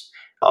regions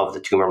of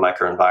the tumor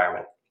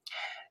microenvironment.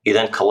 You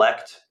then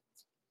collect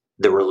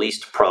the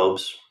released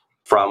probes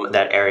from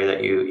that area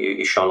that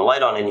you shone the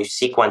light on, and you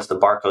sequence the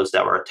barcodes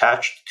that were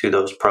attached to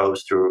those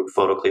probes through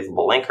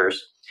photocleavable linkers.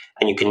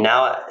 And you can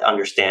now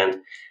understand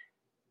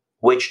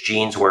which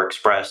genes were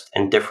expressed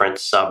in different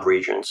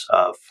subregions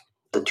of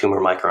the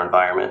tumor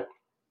microenvironment.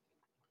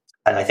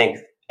 And I think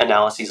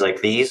analyses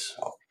like these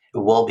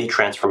will be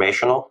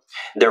transformational.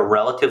 They're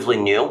relatively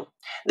new.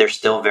 They're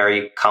still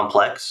very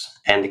complex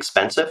and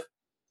expensive.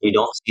 You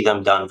don't see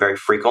them done very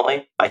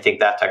frequently. I think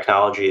that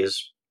technology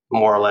is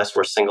more or less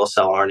where single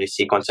cell RNA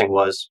sequencing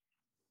was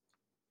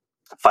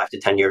 5 to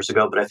 10 years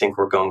ago, but I think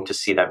we're going to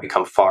see that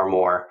become far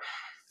more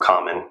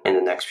common in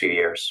the next few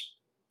years.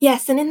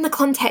 Yes, and in the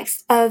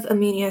context of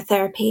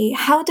immunotherapy,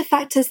 how do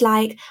factors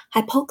like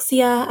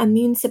hypoxia,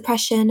 immune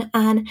suppression,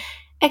 and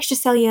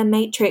extracellular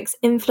matrix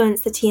influence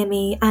the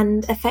TME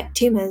and affect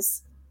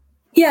tumours?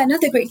 Yeah,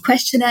 another great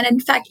question. And in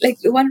fact, like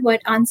the one word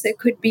answer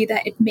could be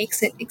that it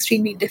makes it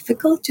extremely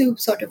difficult to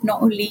sort of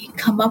not only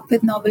come up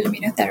with novel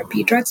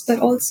immunotherapy drugs, but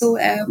also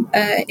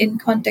in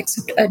context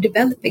of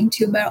developing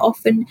tumor,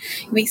 often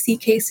we see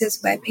cases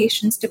where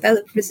patients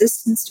develop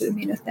resistance to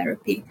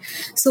immunotherapy.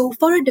 So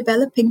for a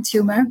developing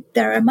tumor,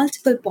 there are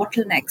multiple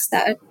bottlenecks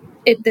that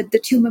that the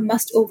tumor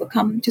must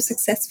overcome to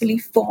successfully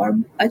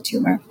form a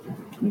tumor.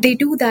 They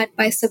do that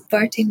by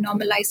subverting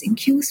normalizing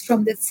cues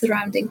from the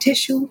surrounding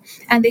tissue,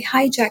 and they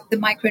hijack the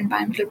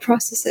microenvironmental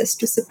processes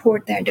to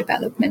support their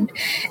development.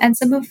 And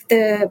some of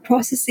the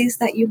processes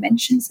that you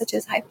mentioned, such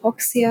as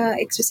hypoxia,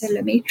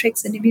 extracellular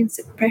matrix, and immune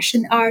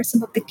suppression, are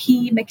some of the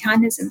key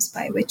mechanisms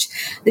by which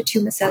the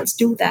tumor cells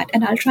do that.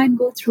 And I'll try and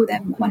go through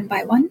them one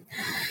by one.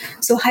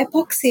 So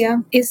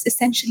hypoxia is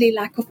essentially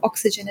lack of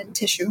oxygen in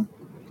tissue.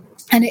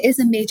 And it is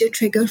a major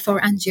trigger for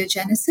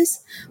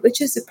angiogenesis, which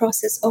is the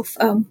process of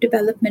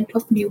development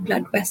of new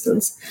blood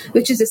vessels,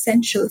 which is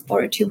essential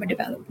for a tumor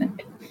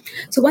development.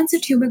 So once a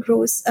tumor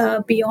grows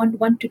beyond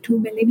 1 to 2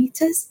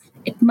 millimeters,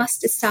 it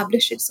must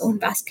establish its own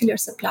vascular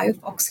supply of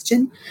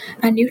oxygen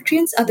and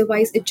nutrients,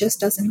 otherwise it just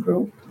doesn't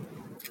grow.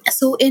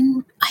 So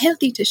in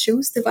healthy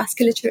tissues, the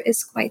vasculature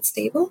is quite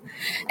stable.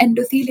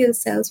 Endothelial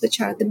cells,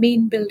 which are the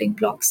main building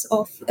blocks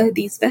of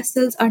these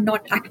vessels, are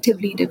not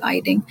actively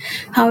dividing.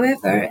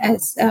 However,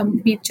 as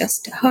we've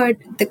just heard,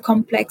 the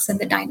complex and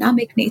the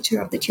dynamic nature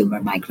of the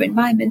tumor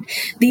microenvironment,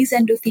 these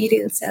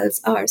endothelial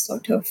cells are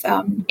sort of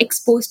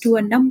exposed to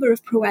a number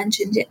of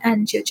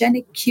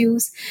pro-angiogenic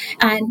cues,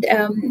 and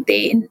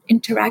they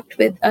interact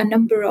with a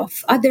number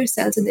of other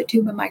cells in the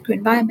tumor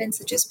microenvironment,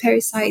 such as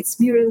pericytes,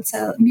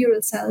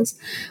 mural cells,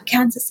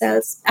 cancer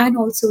cells, and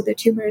also the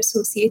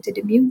tumor-associated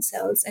immune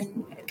cells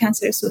and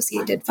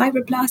cancer-associated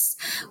fibroblasts,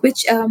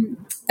 which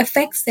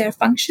affects their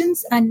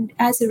functions. And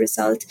as a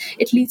result,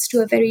 it leads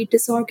to a very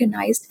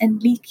disorganized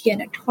and leaky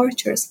and a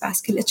tortuous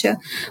vasculature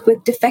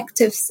with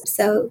defective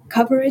cell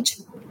coverage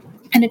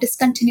and a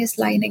discontinuous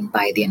lining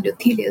by the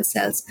endothelial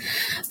cells.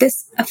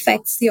 This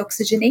affects the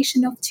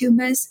oxygenation of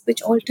tumors,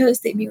 which alters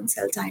the immune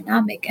cell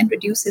dynamic and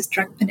reduces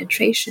drug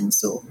penetration,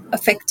 so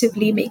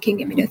effectively making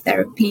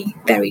immunotherapy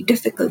very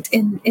difficult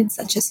in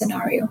such a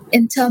scenario.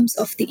 In terms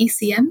of the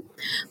ECM,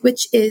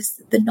 which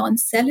is the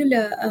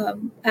non-cellular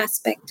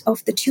aspect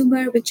of the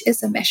tumor, which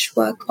is a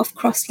meshwork of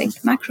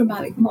cross-linked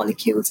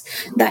macromolecules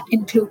that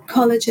include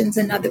collagens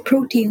and other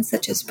proteins,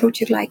 such as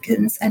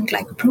proteoglycans and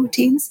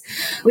glycoproteins,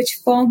 which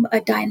form a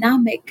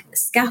dynamic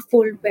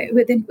scaffold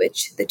within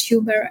which the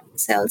tumor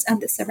cells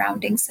and the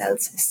surrounding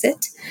cells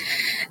sit.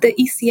 The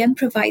ECM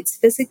provides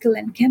physical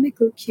and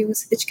chemical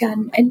cues which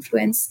can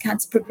influence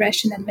cancer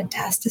progression and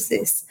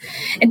metastasis.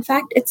 In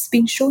fact, it's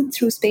been shown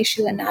through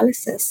spatial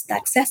analysis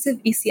that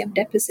excessive ECM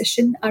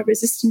deposition are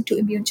resistant to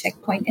immune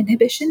checkpoint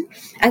inhibition,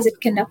 as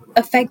it can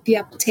affect the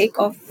uptake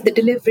of the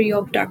delivery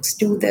of drugs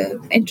to the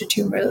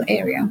intratumoral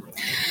area.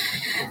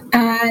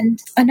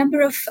 And a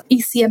number of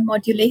ECM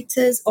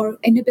modulators or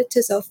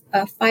inhibitors of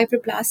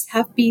fibroblasts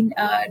have been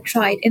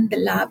tried in the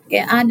lab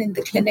and in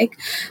the clinic.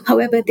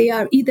 However, they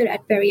are either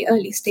at very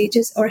early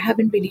stages or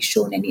haven't really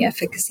shown any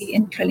efficacy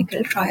in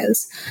clinical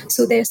trials.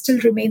 So there still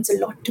remains a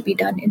lot to be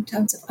done in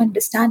terms of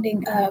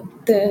understanding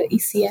the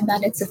ECM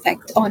and its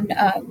effect on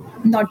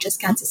not just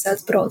cancer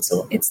cells, but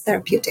also its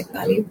therapeutic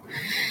value.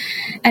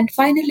 And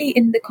finally,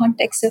 in the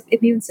context of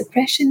immune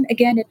suppression,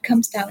 again, it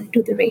comes down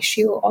to the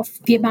ratio of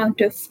the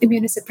amount of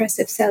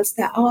immunosuppressive cells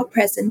that are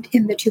present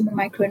in the tumor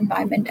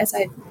microenvironment. As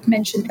I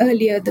mentioned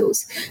earlier,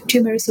 those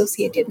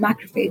tumor-associated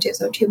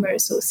macrophages or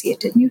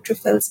tumor-associated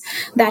neutrophils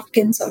that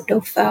can sort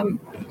of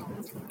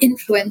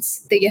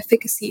influence the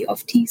efficacy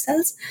of T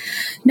cells.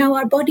 Now,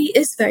 our body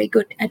is very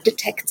good at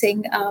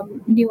detecting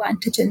new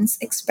antigens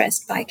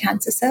expressed by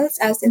cancer cells,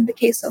 as in the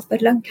case of a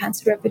lung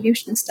cancer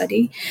evolution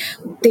study.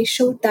 They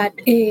showed that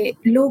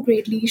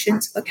low-grade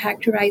lesions were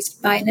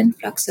characterized by an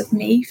influx of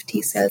naive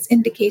T cells,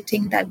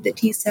 indicating that the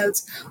T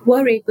cells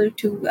were able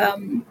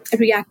to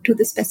react to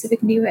the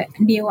specific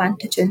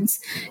neoantigens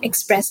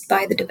expressed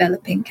by the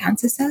developing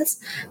cancer cells.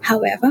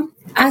 However,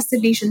 as the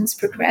lesions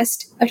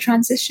progressed, a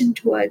transition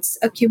towards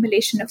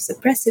accumulation of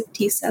suppressive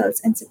T cells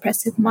and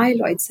suppressive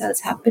myeloid cells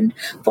happened,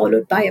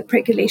 followed by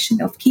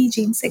upregulation of key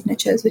gene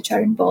signatures which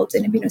are involved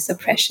in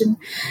immunosuppression.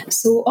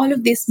 So all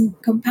of these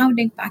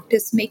compounding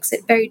factors makes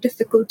it very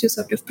difficult to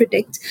sort of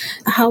predict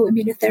how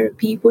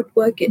immunotherapy would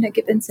work in a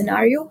given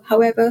scenario.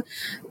 However,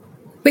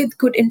 with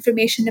good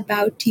information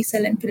about T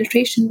cell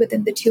infiltration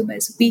within the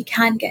tumors, we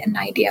can get an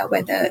idea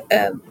whether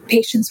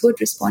patients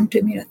would respond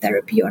to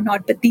immunotherapy or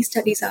not. But these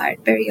studies are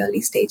at very early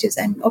stages,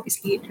 and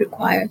obviously it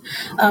require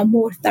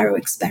more thorough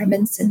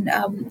experiments and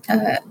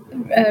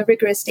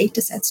rigorous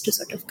data sets to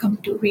sort of come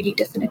to really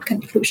definite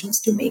conclusions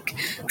to make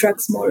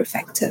drugs more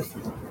effective.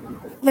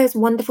 Those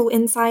wonderful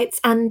insights.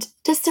 And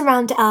just to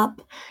round it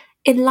up,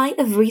 in light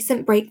of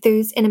recent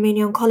breakthroughs in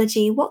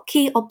immuno-oncology, what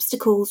key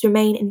obstacles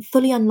remain in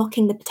fully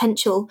unlocking the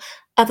potential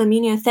of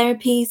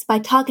immunotherapies by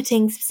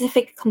targeting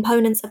specific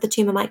components of the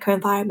tumor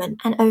microenvironment?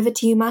 And over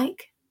to you,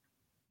 Mike.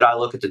 I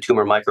look at the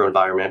tumor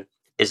microenvironment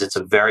is it's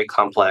a very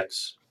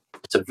complex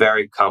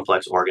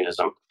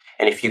organism.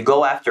 And if you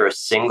go after a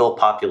single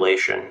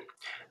population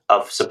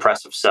of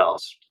suppressive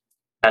cells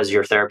as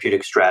your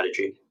therapeutic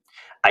strategy,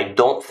 I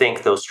don't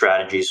think those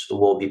strategies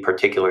will be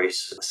particularly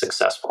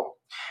successful.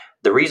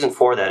 The reason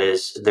for that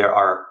is there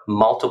are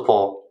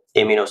multiple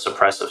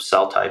immunosuppressive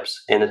cell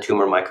types in the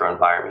tumor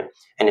microenvironment.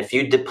 And if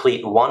you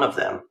deplete one of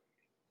them,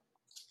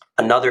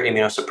 another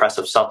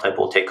immunosuppressive cell type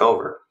will take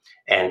over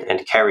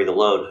and carry the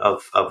load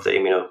of the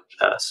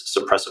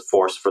immunosuppressive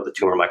force for the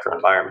tumor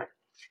microenvironment.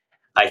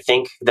 I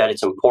think that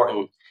it's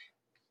important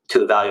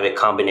to evaluate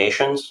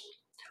combinations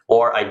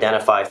or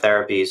identify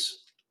therapies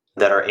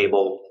that are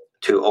able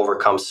to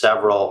overcome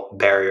several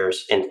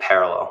barriers in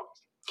parallel.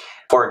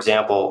 For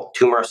example,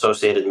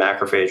 tumor-associated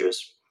macrophages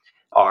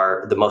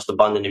are the most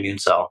abundant immune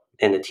cell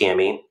in the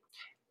TME.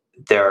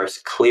 There's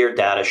clear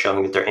data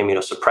showing that they're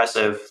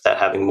immunosuppressive, that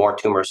having more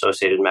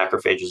tumor-associated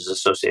macrophages is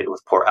associated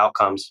with poor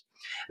outcomes.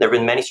 There have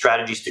been many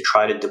strategies to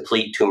try to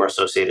deplete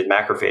tumor-associated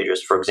macrophages.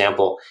 For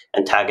example,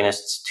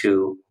 antagonists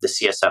to the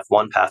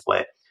CSF1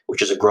 pathway,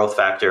 which is a growth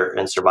factor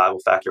and survival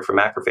factor for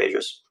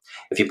macrophages.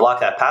 If you block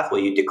that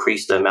pathway, you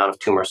decrease the amount of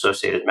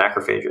tumor-associated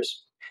macrophages.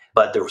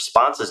 But the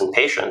responses in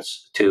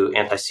patients to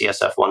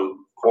anti-CSF1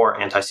 or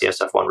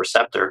anti-CSF1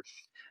 receptor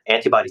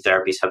antibody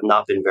therapies have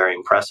not been very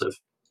impressive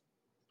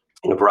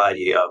in a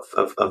variety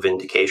of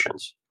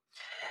indications.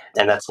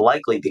 And that's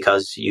likely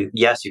because you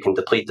can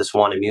deplete this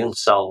one immune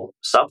cell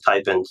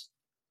subtype and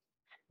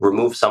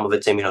remove some of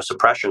its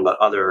immunosuppression, but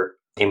other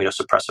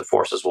immunosuppressive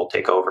forces will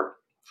take over.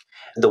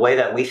 The way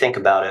that we think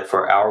about it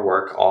for our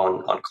work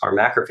on CAR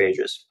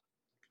macrophages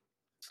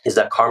is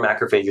that CAR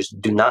macrophages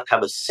do not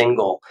have a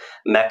single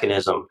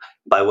mechanism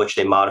by which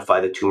they modify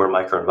the tumor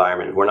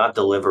microenvironment. We're not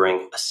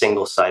delivering a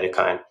single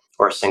cytokine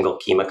or a single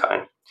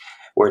chemokine.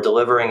 We're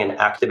delivering an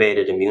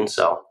activated immune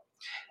cell,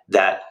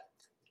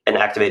 an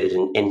activated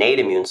innate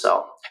immune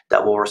cell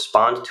that will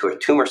respond to a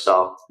tumor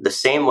cell the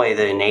same way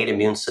the innate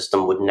immune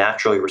system would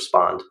naturally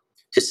respond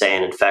to, say,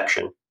 an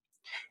infection.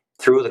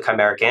 Through the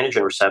chimeric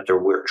antigen receptor,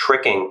 we're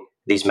tricking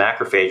these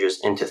macrophages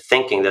into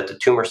thinking that the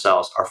tumor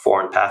cells are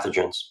foreign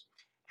pathogens.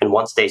 And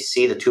once they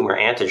see the tumor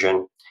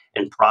antigen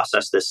and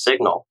process this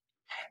signal,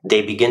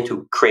 they begin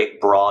to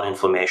create broad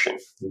inflammation.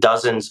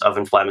 Dozens of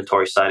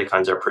inflammatory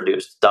cytokines are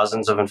produced.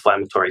 Dozens of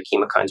inflammatory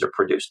chemokines are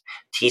produced.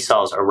 T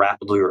cells are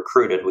rapidly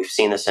recruited. We've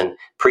seen this in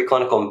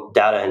preclinical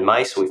data in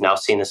mice. We've now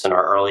seen this in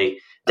our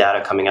early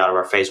data coming out of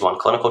our phase 1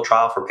 clinical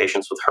trial for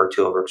patients with HER2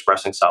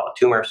 overexpressing solid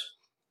tumors.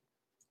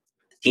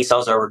 T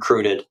cells are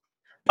recruited.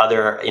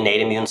 Other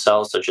innate immune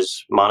cells, such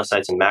as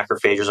monocytes and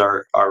macrophages,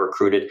 are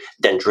recruited.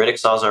 Dendritic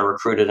cells are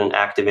recruited and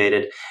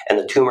activated, and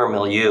the tumor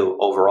milieu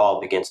overall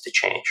begins to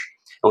change.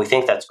 And we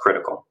think that's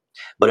critical.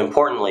 But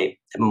importantly,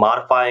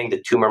 modifying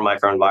the tumor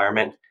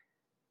microenvironment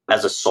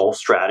as a sole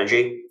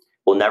strategy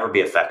will never be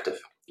effective.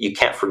 You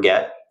can't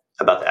forget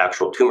about the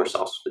actual tumor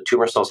cells. The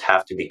tumor cells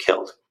have to be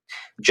killed.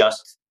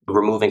 Just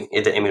removing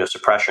the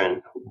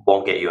immunosuppression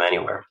won't get you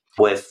anywhere.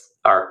 With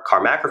our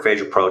CAR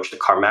macrophage approach, the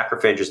CAR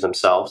macrophages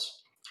themselves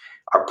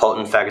are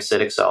potent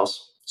phagocytic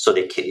cells. So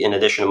they, in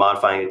addition to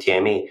modifying the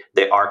TME,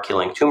 they are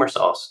killing tumor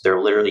cells. They're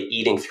literally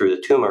eating through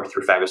the tumor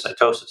through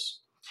phagocytosis.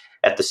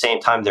 At the same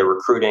time, they're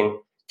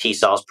recruiting T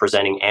cells,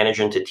 presenting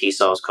antigen to T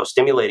cells,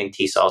 co-stimulating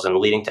T cells, and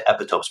leading to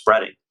epitope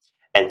spreading.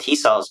 And T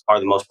cells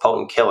are the most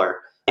potent killer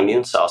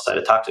immune cell,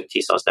 cytotoxic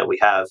T cells that we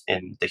have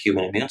in the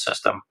human immune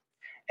system.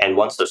 And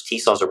once those T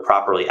cells are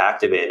properly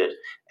activated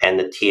and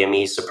the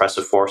TME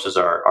suppressive forces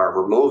are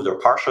removed or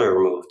partially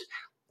removed,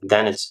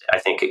 then I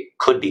think it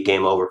could be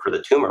game over for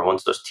the tumor.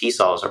 Once those T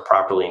cells are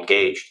properly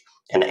engaged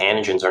and the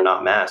antigens are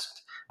not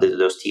masked,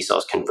 those T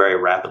cells can very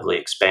rapidly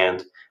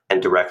expand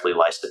and directly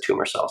lyse the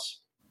tumor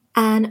cells.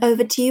 And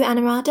over to you,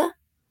 Anuradha.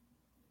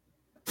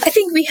 I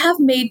think we have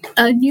made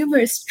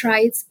numerous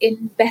strides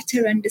in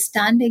better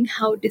understanding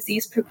how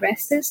disease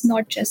progresses,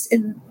 not just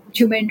in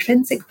tumor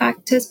intrinsic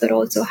factors, but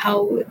also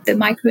how the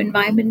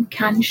microenvironment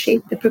can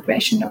shape the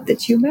progression of the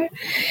tumor.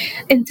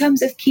 In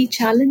terms of key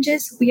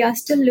challenges, we are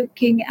still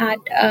looking at,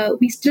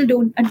 we still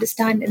don't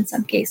understand in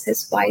some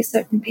cases why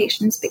certain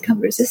patients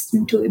become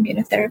resistant to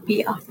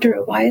immunotherapy after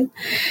a while.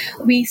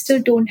 We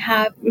still don't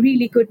have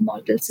really good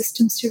model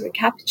systems to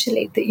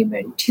recapitulate the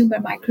tumor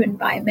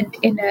microenvironment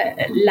in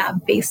a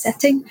lab-based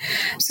setting.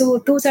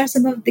 So those are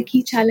some of the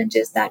key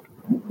challenges that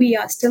we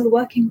are still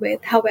working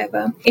with.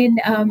 However, in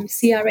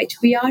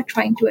CRH, we are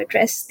trying to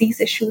address these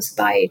issues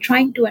by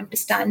trying to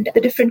understand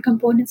the different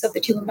components of the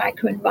tumor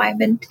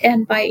microenvironment,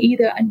 and by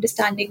either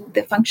understanding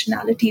the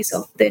functionalities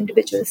of the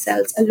individual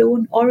cells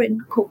alone or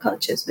in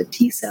co-cultures with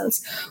T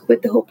cells,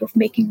 with the hope of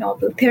making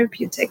novel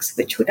therapeutics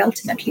which would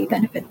ultimately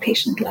benefit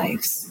patient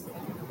lives.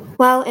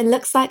 Well, it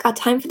looks like our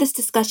time for this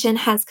discussion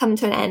has come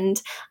to an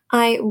end.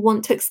 I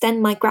want to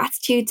extend my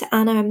gratitude to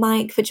Anna and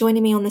Mike for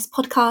joining me on this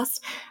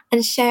podcast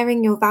and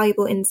sharing your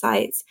valuable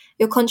insights.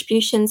 Your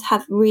contributions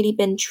have really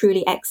been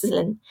truly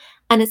excellent,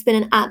 and it's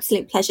been an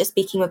absolute pleasure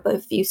speaking with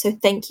both of you, so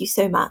thank you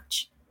so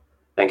much.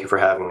 Thank you for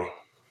having me.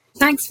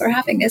 Thanks for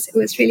having us. It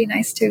was really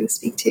nice to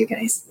speak to you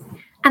guys.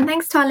 And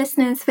thanks to our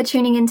listeners for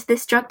tuning into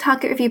this Drug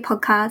Target Review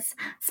podcast,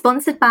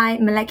 sponsored by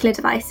Molecular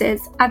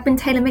Devices. I've been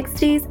Taylor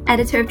Mixtes,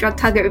 editor of Drug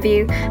Target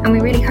Review, and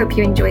we really hope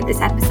you enjoyed this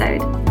episode.